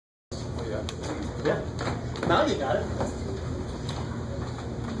Yeah. Now you got it.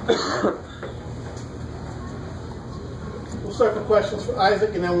 We'll start for questions for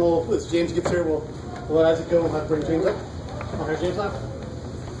Isaac, and then we'll, as James gets here, we'll let Isaac go and we'll have to bring James up. I'll hear James now.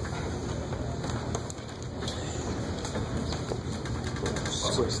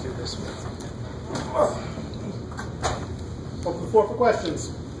 Let's do this one. Open the floor for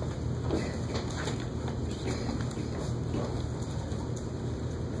questions.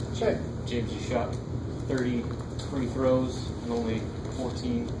 Okay. James, you shot 30 free throws and only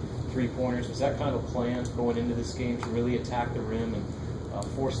 14 three-pointers. Was that kind of a plan going into this game to really attack the rim and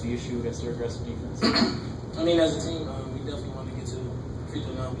force the issue against their aggressive defense? I mean, as a team, we definitely want to get to the free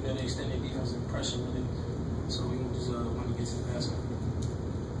throw line. We know they extend their defensive pressure really, so we just want to get to the basket.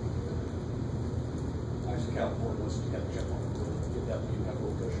 Actually, California was got to jump on the board. Get that you have a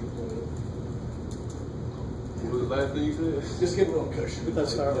little cushion. What was the last thing you said? Just get a little cushion.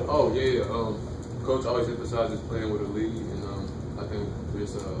 That's our Oh yeah, Coach always emphasizes playing with a lead, and I think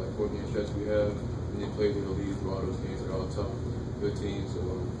this like 4-game stretch we have, and they played with a lead through all those games. They're all tough, good teams, so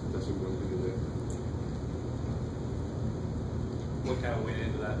that's what we're going to do today. What kind of went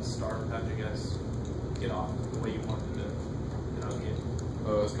into that start? How did you guys get off the way you wanted to get out of the game?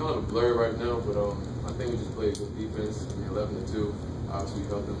 It's kind of a blur right now, but I think we just played good defense. I mean, 11-2, obviously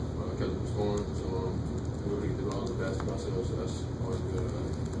helped them, kept them scoring, so we were able to get the ball in the basketball ourselves, so that's always good.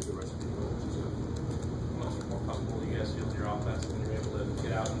 Good recipe for us. How much more comfortable you guys feel in your offense when you're able to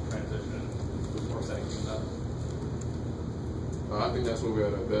get out and transition before setting things up? I think that's where we're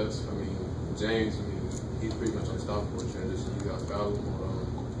at our best. I mean, James, he's pretty much unstoppable in transition. You got to foul him or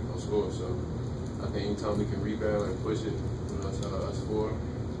you're going to score. So I think anytime we can rebound and push it, us four,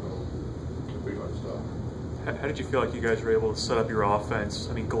 we're pretty hard to stop. How did you feel like you guys were able to set up your offense?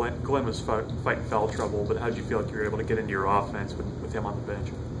 I mean, Glenn was fighting foul trouble, but how did you feel like you were able to get into your offense with him on the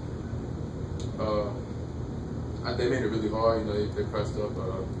bench? They made it really hard. They pressed up,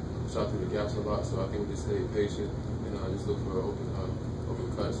 shot through the gaps a lot. So I think we just stayed patient and just look for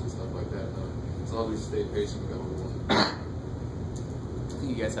open cuts and stuff like that. As long as we stay patient, we got what we want. I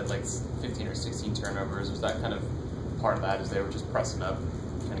think you guys had like 15 or 16 turnovers. Was that kind of part of that? As they were just pressing up,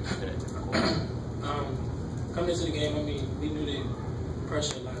 kind of keeping it difficult? Coming into the game, I mean, we knew they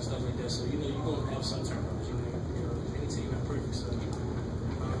pressure a lot and stuff like that. So you're going to have some turnovers. Any team not perfect. So,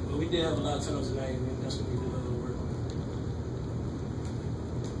 but we did have a lot of turnovers tonight. And that's what we did a little work on.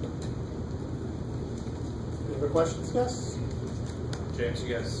 Any other questions, guys? James,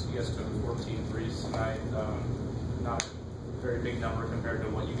 you guys took 14 threes tonight. Not a very big number compared to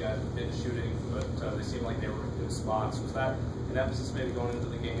what you guys have been shooting, but they seemed like they were in good spots. Was that an emphasis maybe going into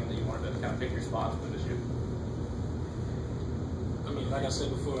the game that you wanted to kind of pick your spots for the shoot? I mean, like I said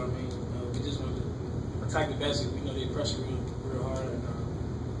before, we just want to attack the basket. We know they pressure real hard. And,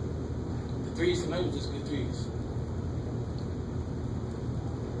 the threes tonight were just good threes.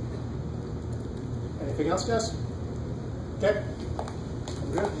 Anything else, guys? Okay.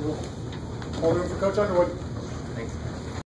 I'm good. We'll hold room for Coach Underwood. Thanks.